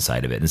humans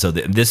inside of it. And so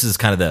this is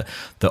kind of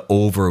the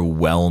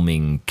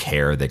overwhelming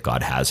care that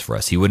God has for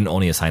us. He wouldn't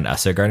only assign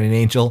us a guardian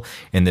angel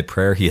in the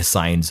prayer. He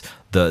assigns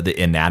the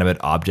inanimate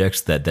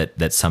objects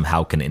that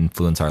somehow can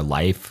influence our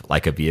life,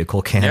 like a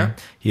vehicle can. Yeah.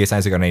 He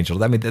assigns a guardian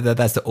angel. I mean,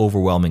 that's the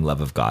overwhelming love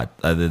of God.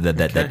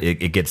 That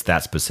it gets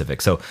that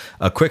specific. So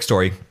a quick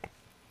story.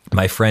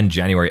 My friend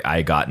January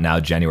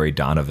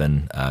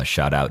Donovan,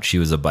 shout out. She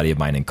was a buddy of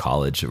mine in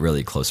college, a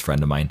really close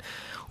friend of mine.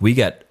 We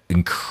get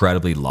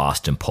incredibly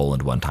lost in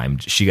Poland one time.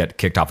 She got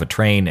kicked off a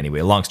train. Anyway,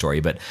 a long story,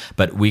 but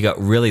we got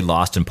really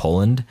lost in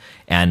Poland.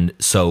 And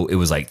so it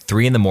was like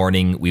 3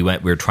 a.m. We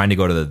were trying to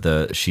go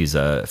to she's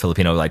a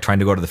Filipino, like trying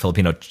to go to the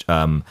Filipino,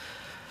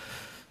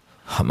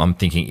 I'm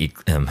thinking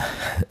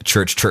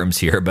church terms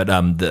here, but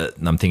I'm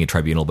thinking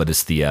tribunal, but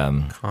it's the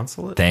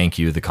Consulate. Thank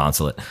you, the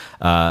consulate,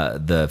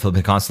 the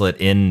Philippine consulate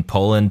in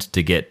Poland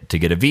to get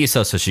a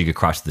visa so she could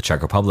cross to the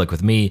Czech Republic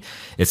with me,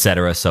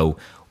 etc. So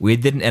we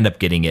didn't end up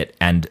getting it,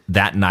 and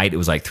that night it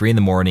was like 3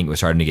 a.m. It was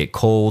starting to get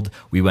cold.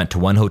 We went to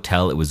one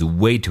hotel. It was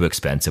way too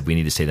expensive. We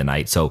needed to stay the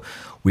night, so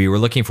we were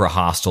looking for a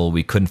hostel.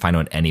 We couldn't find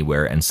one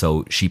anywhere, and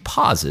so she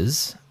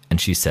pauses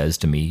and she says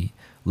to me,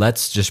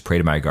 "Let's just pray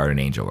to my guardian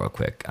angel real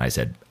quick." I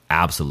said,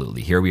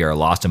 absolutely. Here we are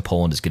lost in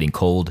Poland. It's getting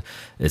cold.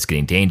 It's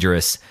getting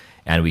dangerous.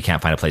 And we can't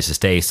find a place to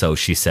stay. So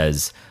she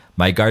says,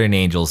 my guardian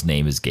angel's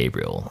name is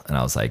Gabriel. And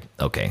I was like,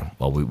 okay.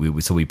 Well,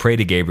 so we prayed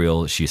to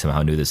Gabriel. She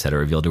somehow knew this, had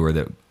revealed to her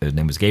that his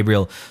name was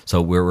Gabriel.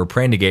 So we're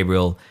praying to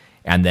Gabriel.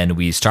 And then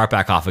we start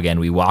back off again.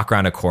 We walk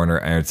around a corner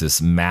and there's this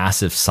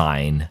massive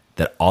sign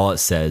that all it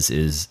says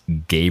is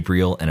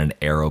Gabriel and an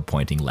arrow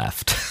pointing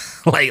left.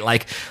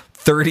 like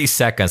 30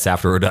 seconds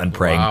after we're done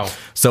praying. Wow.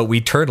 So we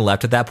turned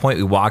left at that point.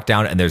 We walk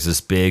down and there's this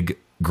big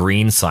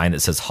green sign that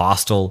says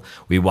hostel.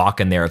 We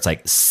walk in there. It's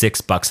like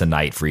 $6 a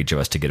night for each of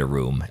us to get a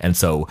room. And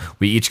so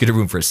we each get a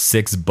room for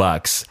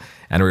 $6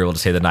 and we were able to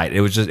stay the night.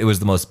 It was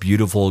the most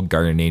beautiful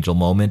guardian angel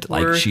moment.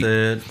 Like she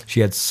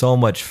had so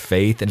much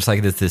faith and it's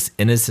like this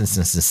innocence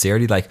and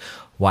sincerity. Like,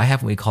 why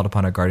haven't we called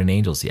upon our guardian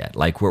angels yet?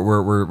 Like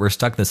we're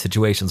stuck in this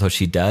situation. So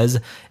she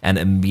does, and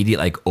immediate,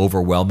 like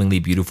overwhelmingly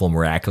beautiful,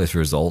 miraculous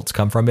results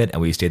come from it.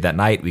 And we stayed that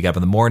night. We got up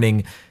in the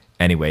morning.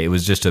 Anyway, it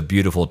was just a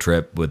beautiful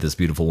trip with this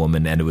beautiful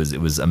woman, and it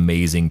was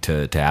amazing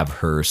to have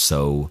her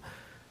so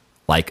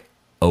like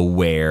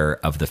aware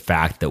of the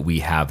fact that we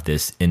have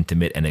this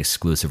intimate and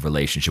exclusive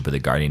relationship with a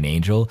guardian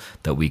angel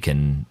that we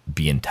can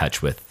be in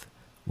touch with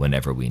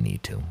whenever we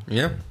need to.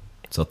 Yeah.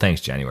 So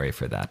thanks, January,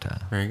 for that.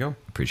 There you go.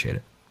 Appreciate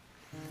it.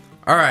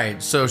 All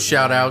right, so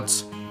shout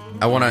outs.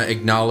 I want to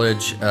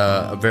acknowledge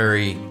a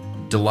very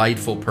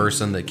delightful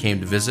person that came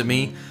to visit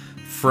me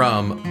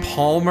from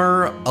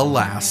Palmer,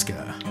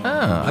 Alaska.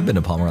 Oh, I've been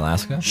to Palmer,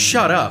 Alaska.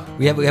 Shut up.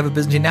 We have a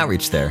Byzantine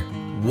outreach there.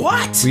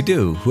 What? We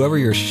do. Whoever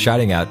you're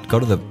shouting out, go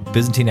to the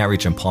Byzantine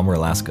outreach in Palmer,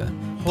 Alaska.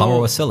 Palmer,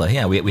 Wasilla.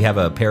 Yeah, we have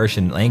a parish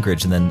in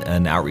Anchorage and then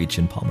an outreach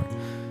in Palmer.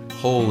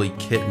 Holy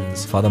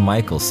kittens. Father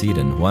Michael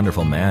Seaton,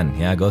 wonderful man.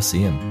 Yeah, go see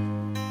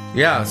him.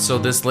 Yeah, so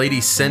this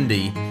lady,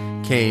 Cindy,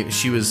 came.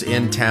 She was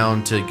in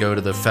town to go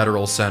to the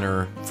Federal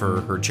Center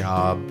for her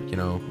job. You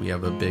know, we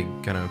have a big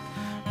kind of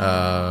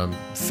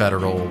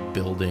federal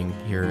building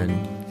here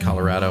in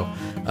Colorado.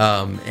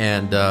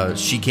 And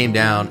she came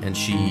down and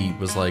she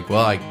was like,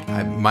 well,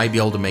 I might be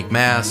able to make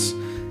Mass.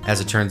 As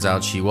it turns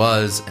out, she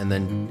was. And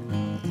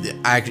then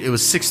it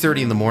was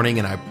 6:30 in the morning,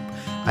 and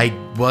I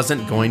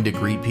wasn't going to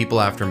greet people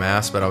after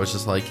Mass, but I was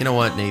just like, you know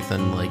what,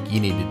 Nathan, like,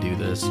 you need to do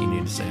this. You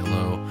need to say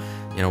hello,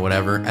 you know,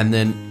 whatever. And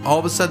then all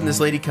of a sudden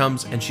this lady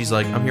comes and she's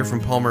like, I'm here from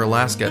Palmer,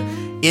 Alaska.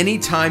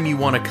 Anytime you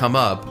want to come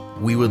up,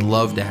 we would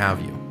love to have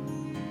you.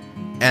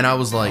 And I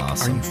was like,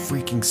 awesome. Are you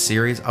freaking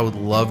serious? I would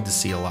love to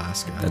see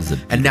Alaska.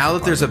 And now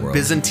that there's a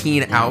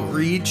Byzantine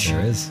outreach,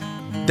 there is.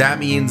 That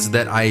means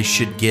that I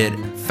should get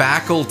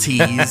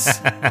faculties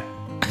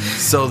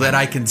so that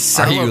I can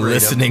celebrate. Are you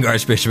listening,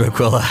 Archbishop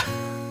Aquila?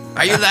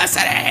 Are you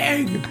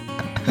listening?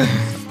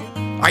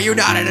 Are you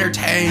not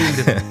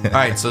entertained? All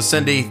right, so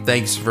Cindy,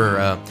 thanks for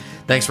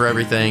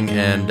everything,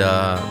 and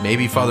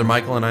maybe Father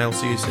Michael and I will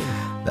see you soon.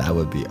 That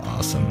would be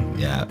awesome.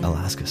 Yeah,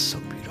 Alaska's so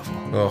beautiful.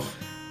 Oh.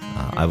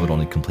 I would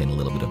only complain a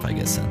little bit if I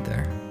get sent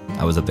there.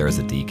 I was up there as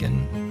a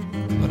deacon.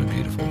 What a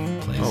beautiful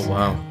place. Oh,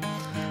 wow.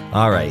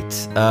 All right.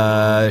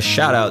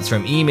 Shout outs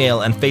from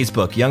email and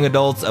Facebook. Young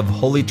adults of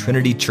Holy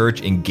Trinity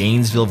Church in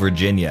Gainesville,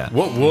 Virginia.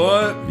 What?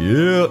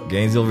 Yeah.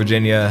 Gainesville,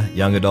 Virginia.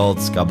 Young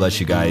adults. God bless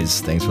you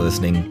guys. Thanks for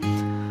listening.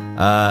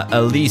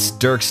 Elise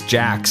Dirks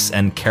Jacks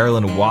and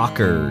Carolyn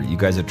Walker. You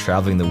guys are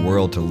traveling the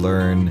world to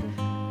learn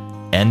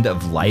end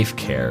of life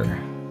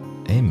care.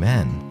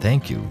 Amen.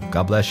 Thank you.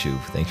 God bless you.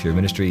 Thanks for your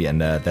ministry.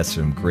 And that's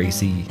from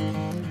Gracie.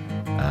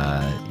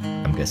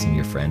 I'm guessing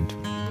your friend.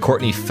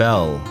 Courtney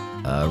Fell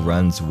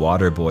runs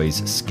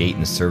Waterboys Skate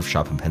and Surf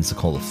Shop in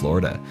Pensacola,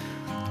 Florida.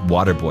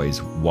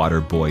 Waterboys,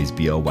 Boyz,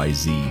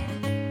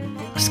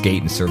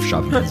 Skate and Surf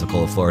Shop in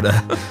Pensacola,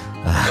 Florida.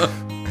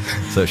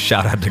 So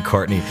shout out to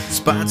Courtney.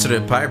 Sponsored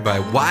and powered by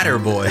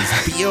Waterboys,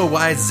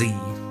 Boyz.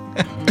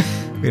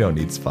 We don't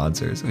need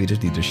sponsors. We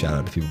just need to shout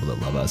out to people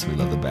that love us. We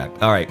love them back.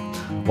 All right.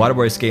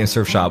 Waterboy Skate and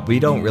Surf Shop. We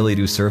don't really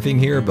do surfing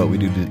here, but we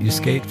do. You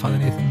skate, Father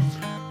Nathan?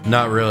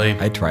 Not really.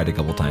 I tried a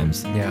couple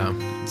times. Yeah.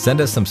 Send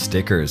us some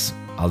stickers.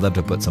 I'd love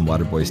to put some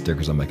Waterboy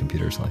stickers on my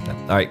computer or something like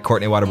that. All right,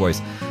 Courtney Waterboys.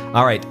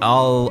 All right,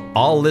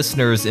 all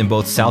listeners in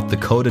both South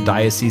Dakota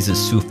dioceses,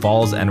 Sioux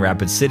Falls and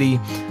Rapid City.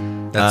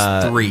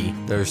 That's three.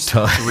 There's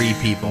three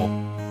people.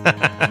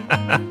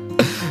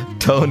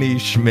 Tony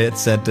Schmidt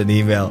sent an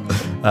email.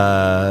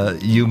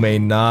 You may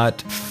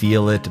not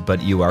feel it,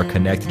 but you are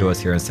connected to us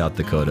here in South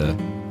Dakota.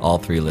 all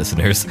 3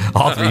 listeners,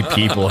 all 3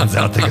 people in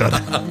South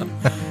Dakota.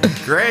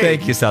 Great.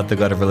 Thank you, South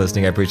Dakota, for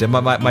listening. I appreciate it.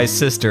 My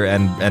sister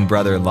and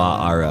brother-in-law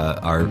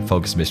are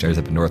focus missionaries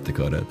up in North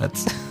Dakota.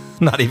 That's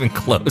not even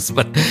close,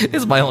 but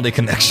it's my only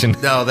connection.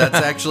 No, that's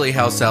actually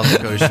how South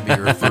Dakota should be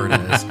referred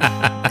as.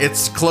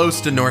 It's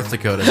close to North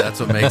Dakota. That's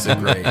what makes it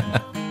great.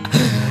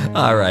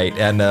 All right,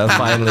 and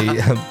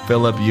finally,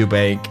 Philip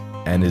Eubank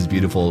and his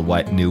beautiful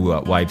new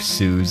wife,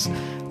 Suze,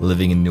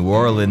 living in New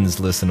Orleans,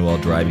 listen while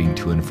driving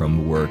to and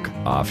from work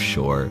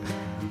offshore.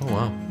 Oh,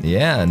 wow.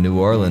 Yeah, New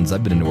Orleans.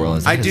 I've been in New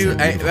Orleans. I do.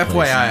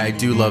 FYI, I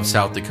do love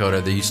South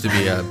Dakota. There used to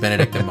be a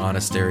Benedictine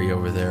monastery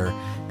over there.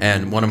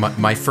 And one of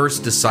my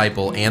first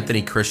disciple,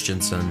 Anthony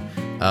Christensen,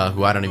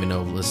 who I don't even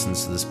know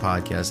listens to this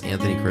podcast.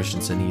 Anthony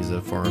Christensen, he's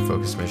a former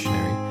focus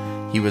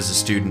missionary. He was a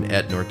student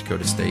at North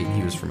Dakota State.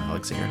 He was from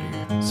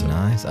Alexandria. So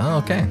nice. Oh,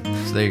 okay.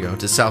 So there you go,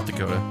 to South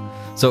Dakota.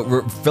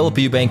 So Philip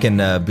Eubank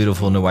and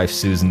beautiful new wife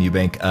Susan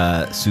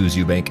Eubank, Suze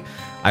Eubank.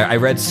 I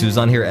read Suze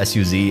on here,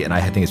 S-U-Z, and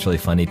I think it's really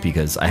funny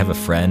because I have a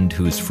friend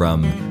who's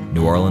from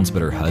New Orleans,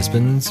 but her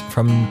husband's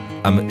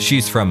from,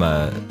 she's from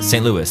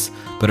St. Louis,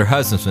 but her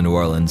husband's from New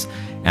Orleans,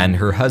 and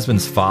her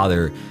husband's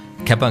father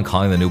kept on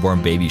calling the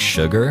newborn baby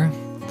Sugar,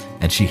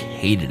 and she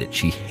hated it.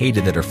 She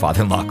hated that her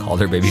father-in-law called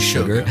her baby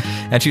Sugar.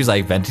 And she was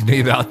like venting to me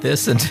about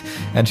this,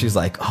 and she's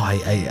like, oh,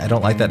 I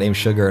don't like that name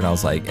Sugar. And I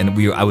was like,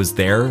 I was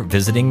there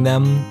visiting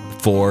them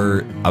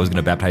I was going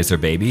to baptize their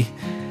baby.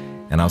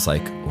 And I was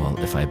like, well,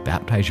 if I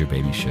baptize your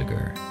baby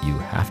Sugar, you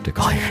have to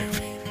call your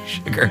baby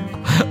Sugar.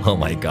 Oh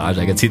my gosh,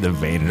 I could see the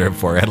vein in her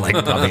forehead, like,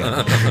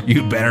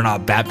 you better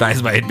not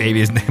baptize my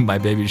baby's name, my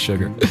baby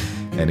Sugar.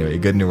 Anyway,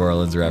 good New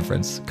Orleans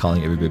reference,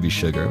 calling every baby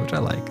Sugar, which I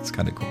like. It's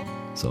kind of cool.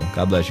 So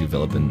God bless you,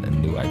 Philip,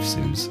 and new wife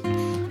Suze.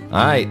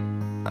 All right.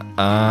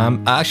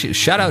 Actually,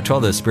 shout out to all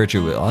the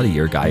spirituality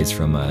your guys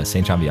from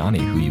St. John Vianney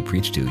who you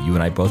preached to. You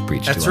and I both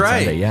preached to on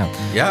Sunday.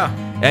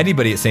 Yeah.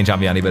 Anybody at St. John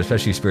Vianney, but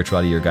especially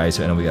spirituality your guys.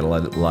 I know we got a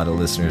lot of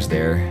listeners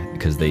there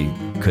because they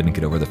couldn't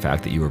get over the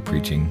fact that you were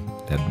preaching.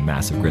 They had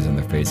massive grins on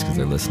their face because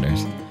they're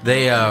listeners.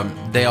 They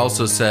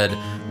also said,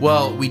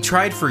 well, we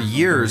tried for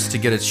years to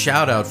get a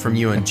shout out from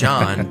you and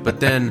John, but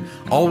then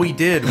all we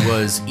did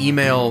was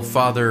email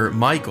Father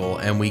Michael,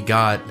 and we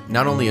got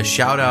not only a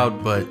shout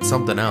out but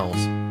something else.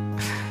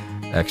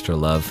 Extra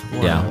love.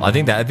 Wow. Yeah, I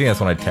think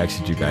that's when I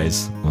texted you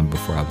guys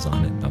before I was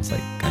on it. I was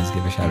like, guys,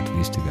 give a shout out to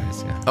these 2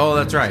 guys. Yeah. Oh,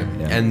 that's right.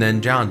 Yeah. And then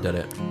John did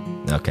it.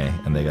 Okay,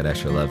 and they got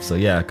extra love. So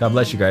yeah, God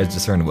bless you guys.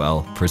 Discern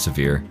well,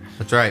 persevere.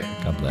 That's right.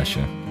 God bless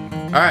you.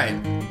 All right,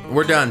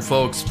 we're done,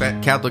 folks.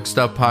 Catholic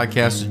Stuff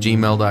Podcast at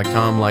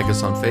gmail.com. Like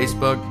us on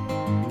Facebook.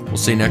 We'll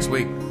see you next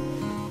week.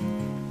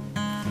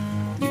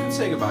 You can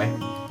say goodbye.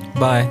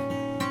 Bye.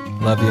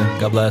 Love you.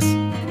 God bless.